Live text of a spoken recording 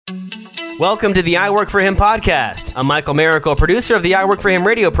Welcome to the I Work For Him podcast. I'm Michael Miracle, producer of the I Work For Him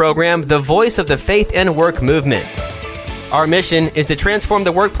radio program, the voice of the faith and work movement. Our mission is to transform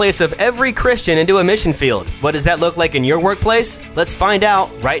the workplace of every Christian into a mission field. What does that look like in your workplace? Let's find out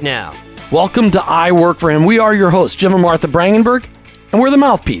right now. Welcome to I Work For Him. We are your hosts, Jim and Martha Brangenberg, and we're the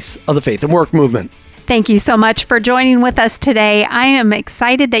mouthpiece of the faith and work movement. Thank you so much for joining with us today. I am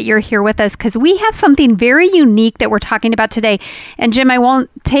excited that you're here with us because we have something very unique that we're talking about today. And Jim, I won't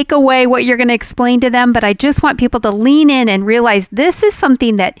take away what you're going to explain to them, but I just want people to lean in and realize this is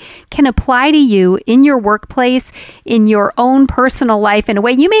something that can apply to you in your workplace, in your own personal life in a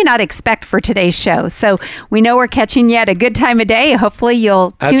way you may not expect for today's show. So we know we're catching you at a good time of day. Hopefully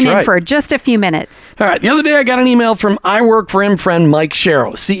you'll tune in for just a few minutes. All right. The other day I got an email from I Work For Him friend Mike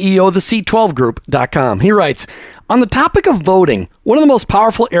Sharrow, CEO of the C12group.com. He writes, on the topic of voting, one of the most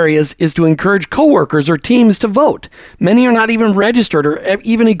powerful areas is to encourage coworkers or teams to vote. Many are not even registered or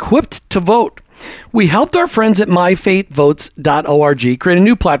even equipped to vote. We helped our friends at myfaithvotes.org create a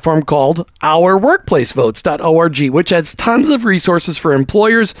new platform called ourworkplacevotes.org, which adds tons of resources for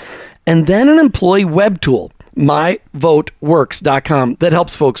employers and then an employee web tool, myvoteworks.com, that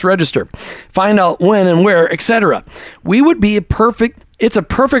helps folks register, find out when and where, etc. It's a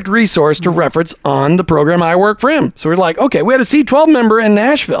perfect resource to reference on the program I Work For Him. So we're like, okay, we had a C12 member in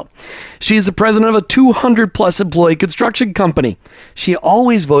Nashville. She's the president of a 200-plus employee construction company. She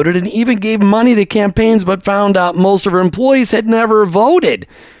always voted and even gave money to campaigns, but found out most of her employees had never voted.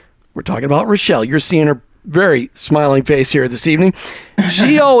 We're talking about Rochelle. You're seeing her very smiling face here this evening.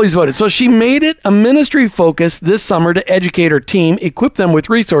 She always voted. So she made it a ministry focus this summer to educate her team, equip them with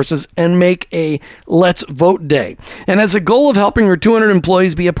resources, and make a Let's Vote Day. And as a goal of helping her 200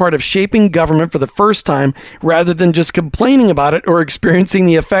 employees be a part of shaping government for the first time, rather than just complaining about it or experiencing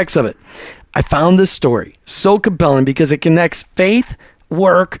the effects of it. I found this story so compelling because it connects faith,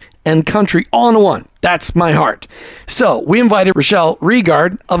 work, and country all in one. That's my heart. So we invited Rochelle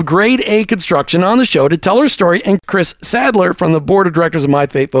Regard of Grade A Construction on the show to tell her story, and Chris Sadler from the board of directors of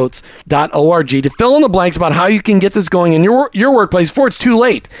myfaithvotes.org to fill in the blanks about how you can get this going in your workplace before it's too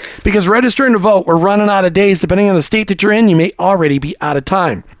late. Because registering to vote, we're running out of days. Depending on the state that you're in, you may already be out of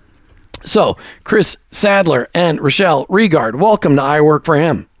time. So Chris Sadler and Rochelle Regard, welcome to I Work For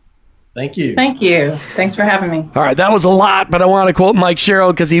Him. Thank you. Thank you. Thanks for having me. All right, that was a lot, but I want to quote Mike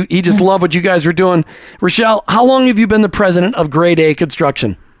Sharrow because he just loved what you guys were doing. Rochelle, how long have you been the president of Grade A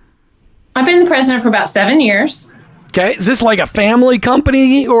Construction? I've been the president for about 7 years. Okay, is this like a family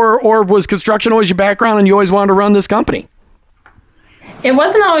company, or was construction always your background and you always wanted to run this company? It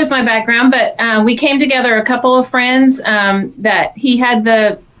wasn't always my background, but we came together, a couple of friends that he had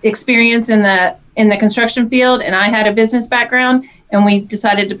the experience in the construction field, and I had a business background. And we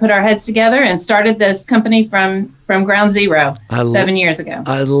decided to put our heads together and started this company from ground zero 7 years ago.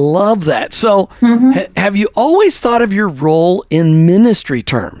 I love that. So have you always thought of your role in ministry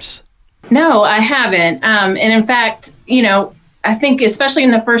terms? No, I haven't. And in fact, I think especially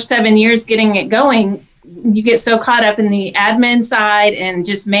in the first 7 years getting it going, you get so caught up in the admin side and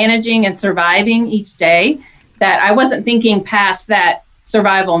just managing and surviving each day that I wasn't thinking past that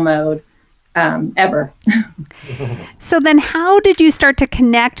survival mode ever. So then how did you start to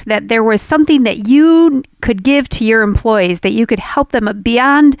connect that there was something that you could give to your employees, that you could help them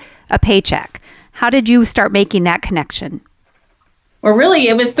beyond a paycheck? How did you start making that connection? Well, really,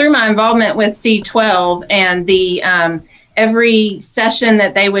 it was through my involvement with C12 and the every session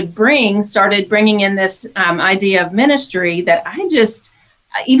that they would started bringing in this idea of ministry that I just,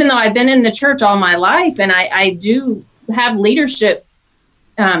 even though I've been in the church all my life and I do have leadership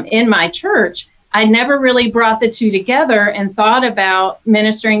in my church, I never really brought the two together and thought about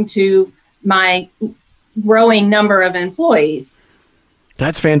ministering to my growing number of employees.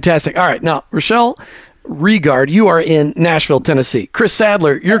 That's fantastic. All right. Now, Rochelle Regard, you are in Nashville, Tennessee. Chris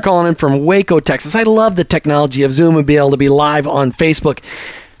Sadler, you're calling in from Waco, Texas. I love the technology of Zoom and be able to be live on Facebook.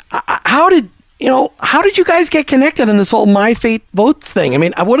 How did you guys get connected in this whole My Faith Votes thing? I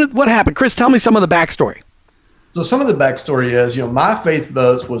mean, what happened? Chris, tell me some of the backstory. So some of the backstory is, My Faith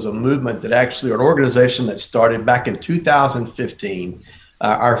Votes was a movement that actually, an organization that started back in 2015.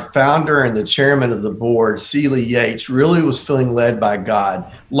 Our founder and the chairman of the board, Seeley Yates, really was feeling led by God,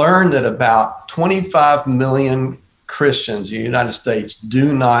 learned that about 25 million Christians in the United States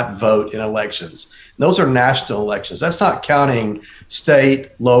do not vote in elections. And those are national elections. That's not counting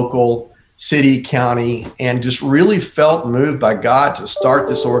state, local, city, county, and just really felt moved by God to start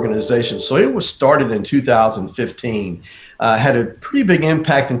this organization. So it was started in 2015, had a pretty big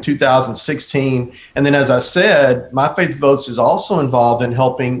impact in 2016. And then, as I said, My Faith Votes is also involved in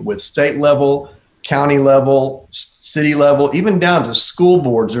helping with state level county level, city level, even down to school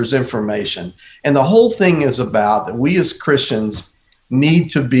boards, there's information. And the whole thing is about that we as Christians need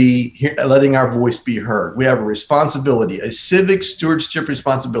to be letting our voice be heard. We have a responsibility, a civic stewardship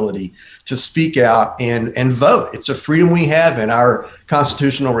responsibility to speak out and vote. It's a freedom we have in our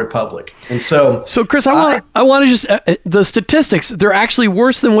constitutional republic. And so Chris, I want to just the statistics, they're actually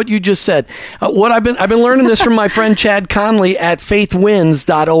worse than what you just said. What I've been learning this from my friend Chad Conley at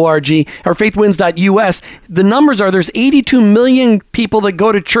faithwins.org or faithwins.us. The numbers are there's 82 million people that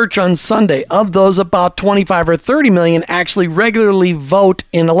go to church on Sunday. Of those, about 25 or 30 million actually regularly vote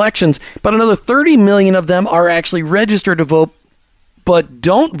in elections, but another 30 million of them are actually registered to vote but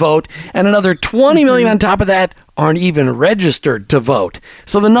don't vote, and another 20 million on top of that aren't even registered to vote.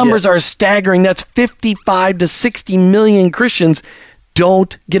 So the numbers are staggering. That's 55 to 60 million Christians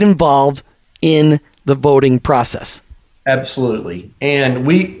don't get involved in the voting process. Absolutely. And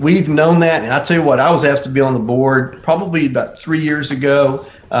we've known that. And I'll tell you what, I was asked to be on the board probably about 3 years ago.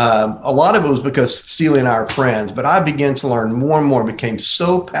 A lot of it was because Celia and I are friends, but I began to learn more and more, became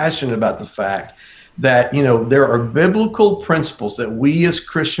so passionate about the fact that, there are biblical principles that we as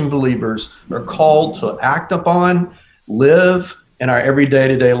Christian believers are called to act upon, live in our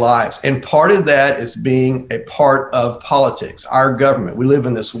everyday lives. And part of that is being a part of politics, our government. We live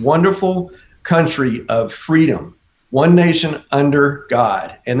in this wonderful country of freedom, one nation under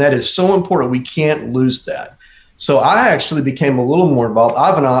God. And that is so important. We can't lose that. So I actually became a little more involved.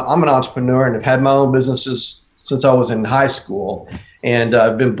 I'm an entrepreneur and have had my own businesses since I was in high school. And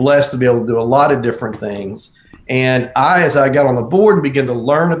I've been blessed to be able to do a lot of different things. And as I got on the board and began to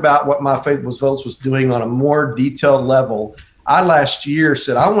learn about what My Faith Votes was doing on a more detailed level, I last year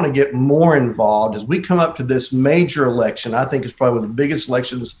said, I want to get more involved as we come up to this major election. I think it's probably one of the biggest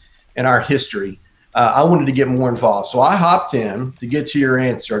elections in our history. I wanted to get more involved. So I hopped in, to get to your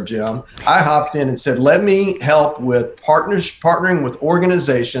answer, Jim. I hopped in and said, let me help with partnering with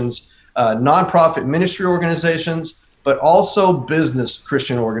organizations, nonprofit ministry organizations, but also business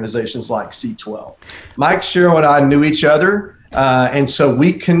Christian organizations like C12. Mike, Cheryl, and I knew each other, and so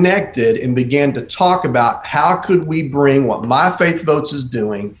we connected and began to talk about how could we bring what My Faith Votes is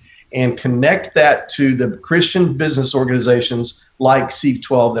doing and connect that to the Christian business organizations like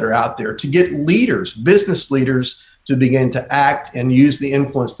C12 that are out there to get leaders, business leaders, to begin to act and use the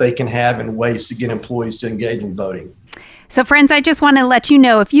influence they can have in ways to get employees to engage in voting. So friends, I just want to let you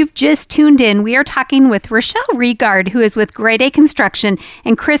know, if you've just tuned in, we are talking with Rochelle Regard, who is with Grade A Construction,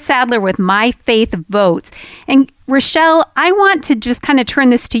 and Chris Sadler with My Faith Votes. And Rochelle, I want to just kind of turn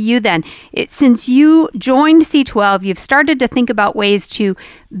this to you then. Since you joined C12, you've started to think about ways to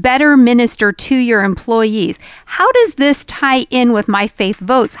better minister to your employees. How does this tie in with My Faith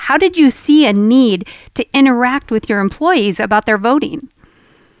Votes? How did you see a need to interact with your employees about their voting?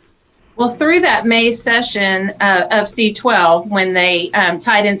 Well, through that May session of C12, when they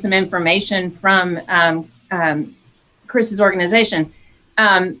tied in some information from Chris's organization,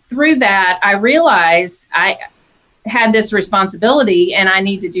 through that, I realized I had this responsibility and I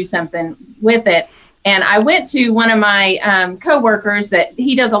need to do something with it. And I went to one of my coworkers that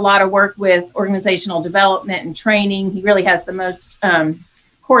he does a lot of work with organizational development and training. He really has the most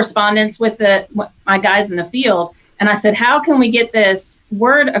correspondence with my guys in the field. And I said, how can we get this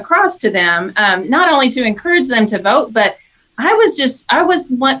word across to them, not only to encourage them to vote, but I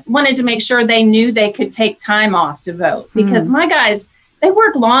wanted to make sure they knew they could take time off to vote, because my guys, they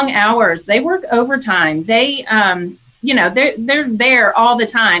work long hours, they work overtime, they, they're there all the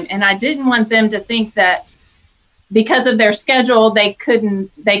time. And I didn't want them to think that because of their schedule, they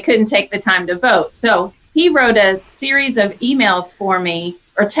couldn't take the time to vote. So he wrote a series of emails for me,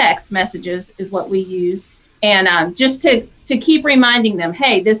 or text messages is what we use. And just to keep reminding them,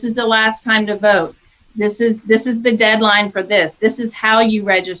 hey, this is the last time to vote. This is the deadline for this. This is how you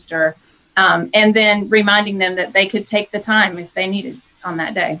register. And then reminding them that they could take the time if they needed on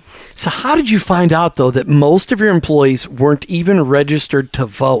that day. So how did you find out, though, that most of your employees weren't even registered to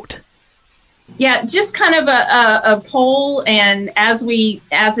vote? Yeah, just kind of a poll. And as the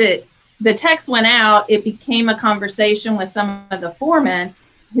text went out, it became a conversation with some of the foremen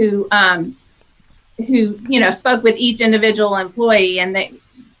who spoke with each individual employee, and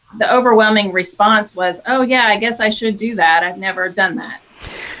the overwhelming response was, oh yeah, I guess I should do that. I've never done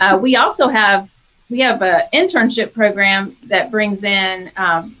that. We also have an internship program that brings in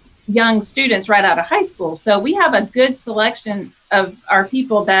young students right out of high school. So we have a good selection of our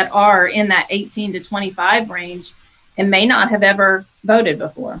people that are in that 18 to 25 range and may not have ever voted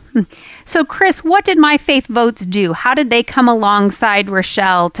before. So, Chris, what did My Faith Votes do? How did they come alongside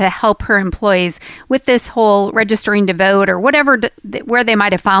Rochelle to help her employees with this whole registering to vote or whatever, where they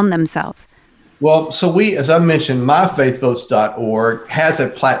might have found themselves? Well, so as I mentioned, myfaithvotes.org has a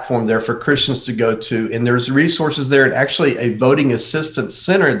platform there for Christians to go to, and there's resources there and actually a voting assistance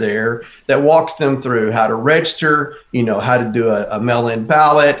center there that walks them through how to register, how to do a mail-in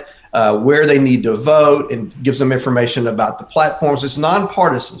ballot, where they need to vote, and gives them information about the platforms. It's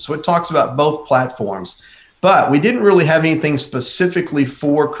nonpartisan, so it talks about both platforms. But we didn't really have anything specifically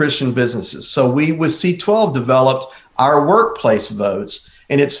for Christian businesses. So we, with C12, developed our workplace votes.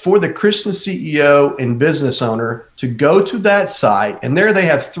 And it's for the Christian CEO and business owner to go to that site. And there they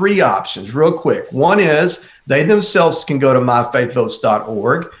have three options real quick. One is they themselves can go to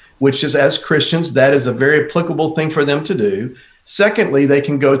myfaithvotes.org, which is, as Christians, that is a very applicable thing for them to do. Secondly, they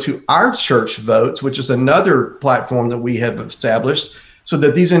can go to Our Church Votes, which is another platform that we have established so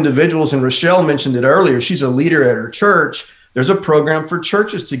that these individuals, and Rochelle mentioned it earlier, she's a leader at her church. There's a program for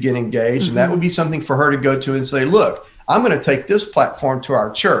churches to get engaged. And that would be something for her to go to and say, look, I'm going to take this platform to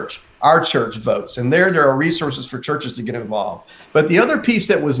our church votes. And there are resources for churches to get involved. But the other piece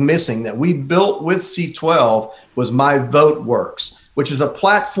that was missing that we built with C12 was My Vote Works, which is a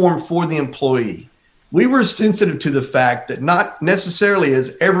platform for the employee. We were sensitive to the fact that not necessarily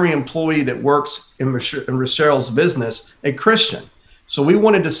is every employee that works in Rochelle's business a Christian. So we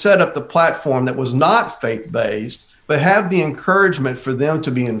wanted to set up the platform that was not faith-based, but have the encouragement for them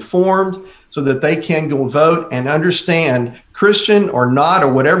to be informed so that they can go vote and understand, Christian or not,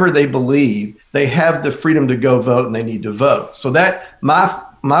 or whatever they believe, they have the freedom to go vote and they need to vote. So that My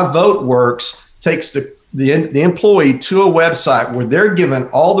Vote Works takes the employee to a website where they're given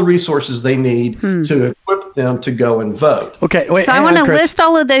all the resources they need to equip them to go and vote. Okay, wait. So I want to list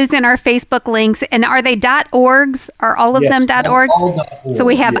all of those in our Facebook links. And are they .orgs? Are all of them .orgs? All .org, so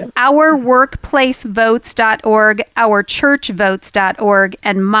we have ourworkplacevotes.org, ourchurchvotes.org,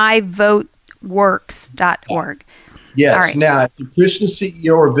 and myvoteworks.org. Yes. Right. Now, if the Christian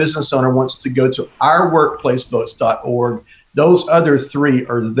CEO or business owner wants to go to ourworkplacevotes.org, those other three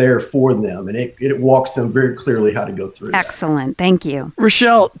are there for them, and it walks them very clearly how to go through. Excellent. Thank you.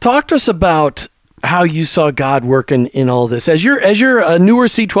 Rochelle, talk to us about how you saw God working in all this. As you're a newer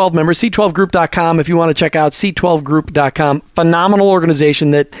C12 member, c12group.com, if you want to check out c12group.com, phenomenal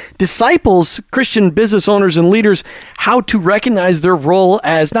organization that disciples Christian business owners and leaders how to recognize their role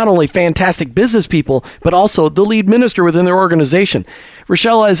as not only fantastic business people, but also the lead minister within their organization.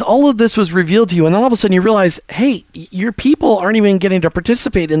 Rochelle, as all of this was revealed to you, and then all of a sudden you realize, hey, your people aren't even getting to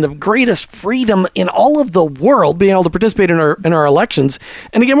participate in the greatest freedom in all of the world, being able to participate in our elections.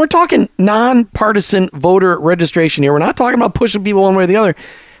 And again, we're talking nonpartisan voter registration here. We're not talking about pushing people one way or the other.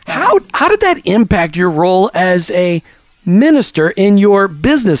 How did that impact your role as a minister in your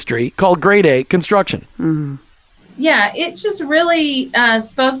business tree called Grade A Construction? Mm-hmm. Yeah, it just really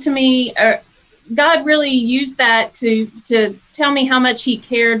spoke to me. God really used that to tell me how much he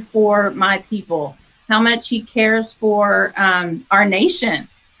cared for my people, how much he cares for our nation,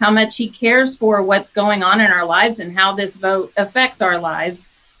 how much he cares for what's going on in our lives and how this vote affects our lives,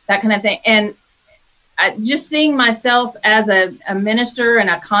 that kind of thing. And just seeing myself as a minister and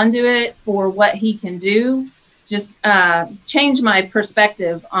a conduit for what he can do just changed my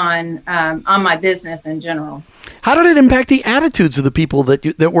perspective on my business in general. How did it impact the attitudes of the people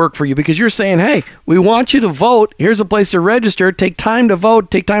that work for you? Because you're saying, hey, we want you to vote. Here's a place to register. Take time to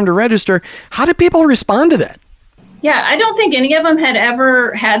vote. Take time to register. How did people respond to that? Yeah, I don't think any of them had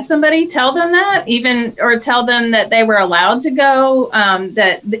ever had somebody tell them that, or tell them that they were allowed to go,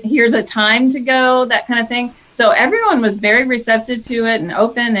 that here's a time to go, that kind of thing. So everyone was very receptive to it and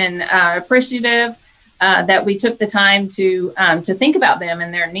open and appreciative that we took the time to think about them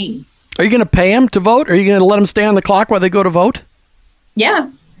and their needs. Are you going to pay them to vote? Or are you going to let them stay on the clock while they go to vote? Yeah.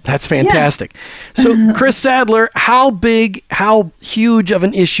 That's fantastic. Yeah. So, Chris Sadler, how huge of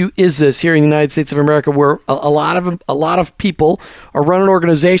an issue is this here in the United States of America, where a lot of people are running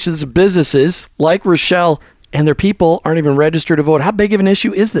organizations, businesses like Rochelle, and their people aren't even registered to vote? How big of an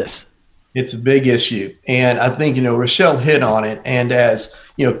issue is this? It's a big issue. And I think, Rochelle hit on it. And as,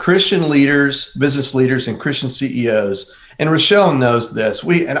 Christian leaders, business leaders, and Christian CEOs, and Rochelle knows this,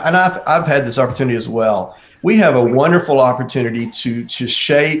 I've had this opportunity as well. We have a wonderful opportunity to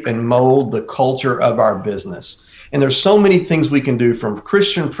shape and mold the culture of our business. And there's so many things we can do, from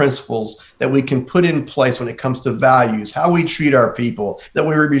Christian principles that we can put in place when it comes to values, how we treat our people, that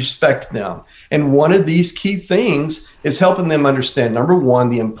we respect them. And one of these key things is helping them understand, number one,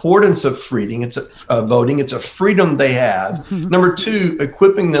 the importance of voting. It's a freedom they have. Mm-hmm. Number two,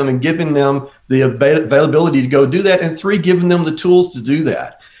 equipping them and giving them the availability to go do that. And three, giving them the tools to do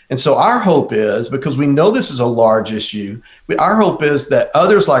that. And so our hope is, because we know this is a large issue, our hope is that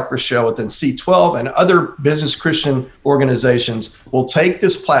others like Rochelle within C12 and other business Christian organizations will take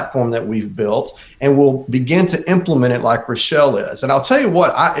this platform that we've built and will begin to implement it like Rochelle is. And I'll tell you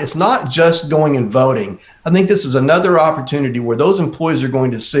what, it's not just going and voting. I think this is another opportunity where those employees are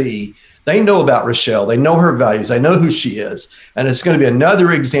going to see, they know about Rochelle, they know her values, they know who she is. And it's going to be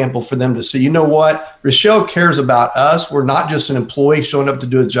another example for them to see, you know what, Rochelle cares about us. We're not just an employee showing up to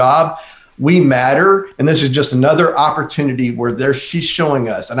do a job. We matter. And this is just another opportunity where she's showing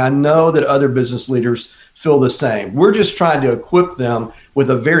us. And I know that other business leaders feel the same. We're just trying to equip them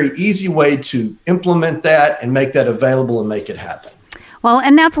with a very easy way to implement that and make that available and make it happen. Well,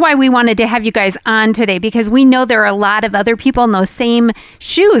 and that's why we wanted to have you guys on today, because we know there are a lot of other people in those same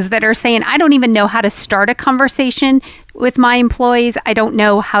shoes that are saying, I don't even know how to start a conversation with my employees. I don't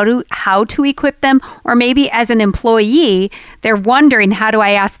know how to equip them. Or maybe as an employee, they're wondering, how do I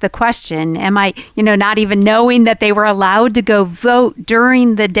ask the question? Am I, not even knowing that they were allowed to go vote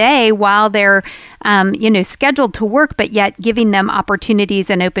during the day while they're, scheduled to work, but yet giving them opportunities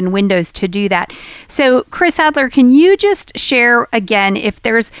and open windows to do that. So, Chris Adler, can you just share again, if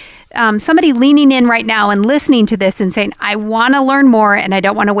there's somebody leaning in right now and listening to this and saying, I want to learn more and I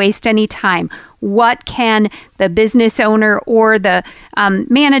don't want to waste any time, what can the business owner or the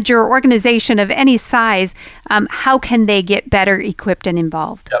manager or organization of any size, how can they get better equipped and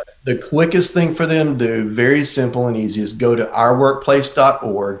involved? Yep. The quickest thing for them to do, very simple and easy, is go to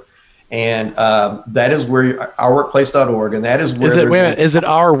ourworkplace.org. And that is where ourworkplace.org, and that is where is it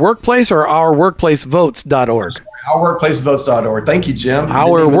Our Workplace or ourworkplacevotes.org? Ourworkplacevotes.org. Thank you, Jim.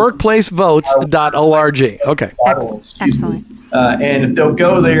 Ourworkplacevotes.org. Okay. Excellent. And if they'll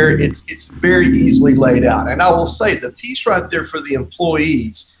go there, it's very easily laid out. And I will say the piece right there for the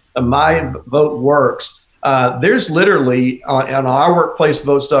employees of My Vote Works, there's literally on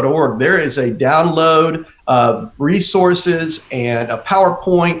ourworkplacevotes.org, there is a download of resources and a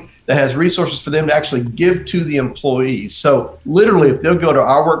PowerPoint that has resources for them to actually give to the employees. So literally, if they'll go to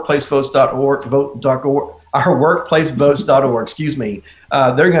ourworkplacevotes.org,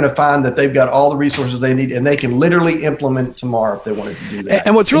 they're going to find that they've got all the resources they need, and they can literally implement it tomorrow if they wanted to do that.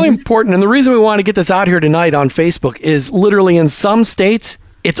 And what's really important, and the reason we want to get this out here tonight on Facebook, is literally in some states,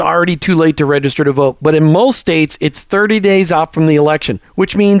 it's already too late to register to vote. But in most states, it's 30 days out from the election,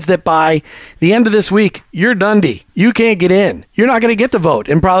 which means that by the end of this week, you're Dundee. You can't get in. You're not going to get to vote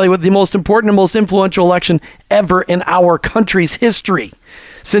in probably with the most important and most influential election ever in our country's history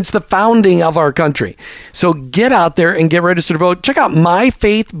since the founding of our country. So get out there and get registered to vote. Check out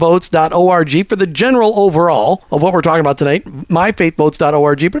myfaithvotes.org for the general overall of what we're talking about tonight,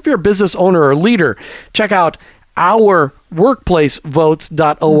 myfaithvotes.org. But if you're a business owner or leader, check out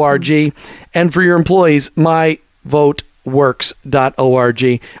ourworkplacevotes.org, and for your employees,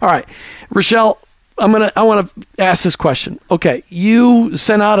 myvoteworks.org. All right, Rochelle, I want to ask this question. Okay, you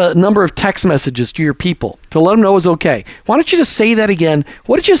sent out a number of text messages to your people to let them know it was okay. Why don't you just say that again?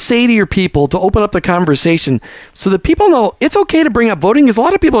 What did you say to your people to open up the conversation so that people know it's okay to bring up voting? Because a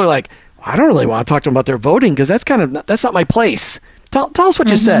lot of people are like, I don't really want to talk to them about their voting because that's not my place. Tell us what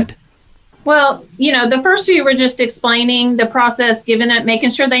you said. Well, the first few were just explaining the process,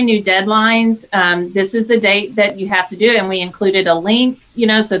 making sure they knew deadlines. This is the date that you have to do it. And we included a link,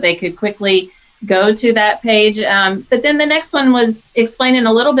 so they could quickly go to that page. But then the next one was explaining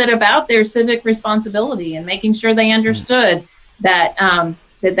a little bit about their civic responsibility and making sure they understood that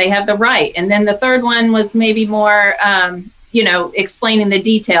that they have the right. And then the third one was maybe more, explaining the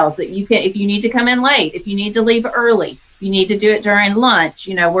details that if you need to come in late, if you need to leave early, you need to do it during lunch.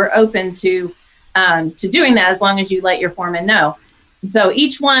 We're open to doing that as long as you let your foreman know. And so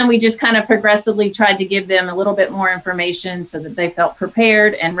each one, we just kind of progressively tried to give them a little bit more information so that they felt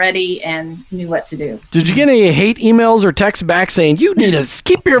prepared and ready and knew what to do. Did you get any hate emails or texts back saying, you need to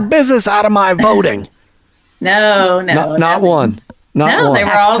keep your business out of my voting? No. Not one. Not one. They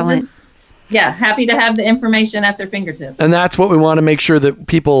were all just... happy to have the information at their fingertips. And that's what we want to make sure that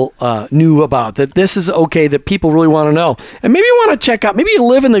people knew about, that this is okay, that people really want to know. And maybe you want to check out, maybe you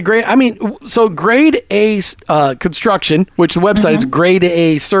live in the Grade A Construction, which the website is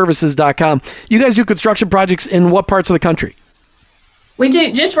gradeaservices.com. You guys do construction projects in what parts of the country? We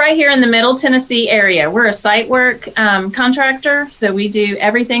do just right here in the Middle Tennessee area. We're a site work contractor, so we do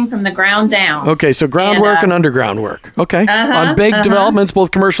everything from the ground down. Okay, so groundwork and underground work. Okay. On big developments,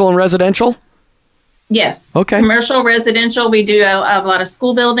 both commercial and residential? Yes. Okay. Commercial, residential. We do a lot of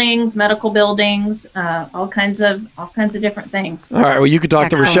school buildings, medical buildings, all kinds of different things. All right. Well, you could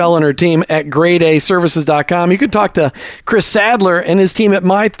talk to Rochelle and her team at gradeaservices.com. You could talk to Chris Sadler and his team at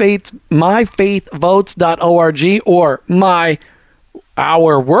myfaithvotes.org or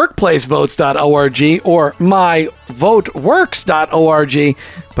ourworkplacevotes.org or myvoteworks.org.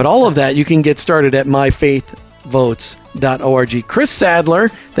 But all of that you can get started at myfaithvotes.org. Chris Sadler,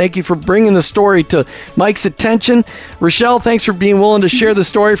 thank you for bringing the story to Mike's attention. Rochelle, thanks for being willing to share the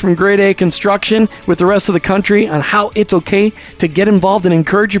story from Grade A Construction with the rest of the country on how it's okay to get involved and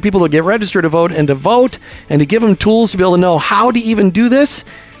encourage your people to get registered to vote and to give them tools to be able to know how to even do this.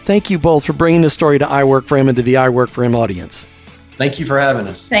 Thank you both for bringing the story to I Work for Him and to the I Work for Him audience. Thank you for having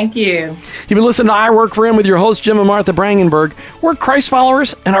us. Thank you. You've been listening to I Work for Him with your hosts, Jim and Martha Brangenberg. We're Christ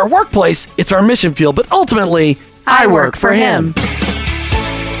followers, and our workplace, it's our mission field, but ultimately, I work for Him.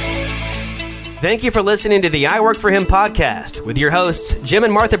 Thank you for listening to the I Work for Him podcast with your hosts, Jim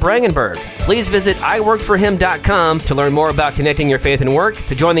and Martha Brangenberg. Please visit iworkforhim.com to learn more about connecting your faith and work,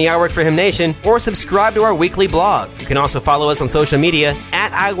 to join the I Work for Him Nation, or subscribe to our weekly blog. You can also follow us on social media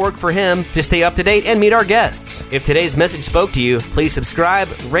at I Work for Him to stay up to date and meet our guests. If today's message spoke to you, please subscribe,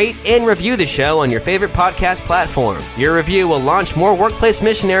 rate, and review the show on your favorite podcast platform. Your review will launch more workplace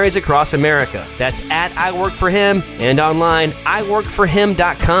missionaries across America. That's at I Work for Him and online,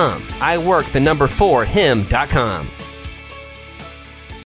 iworkforhim.com. I work the number 4him.com.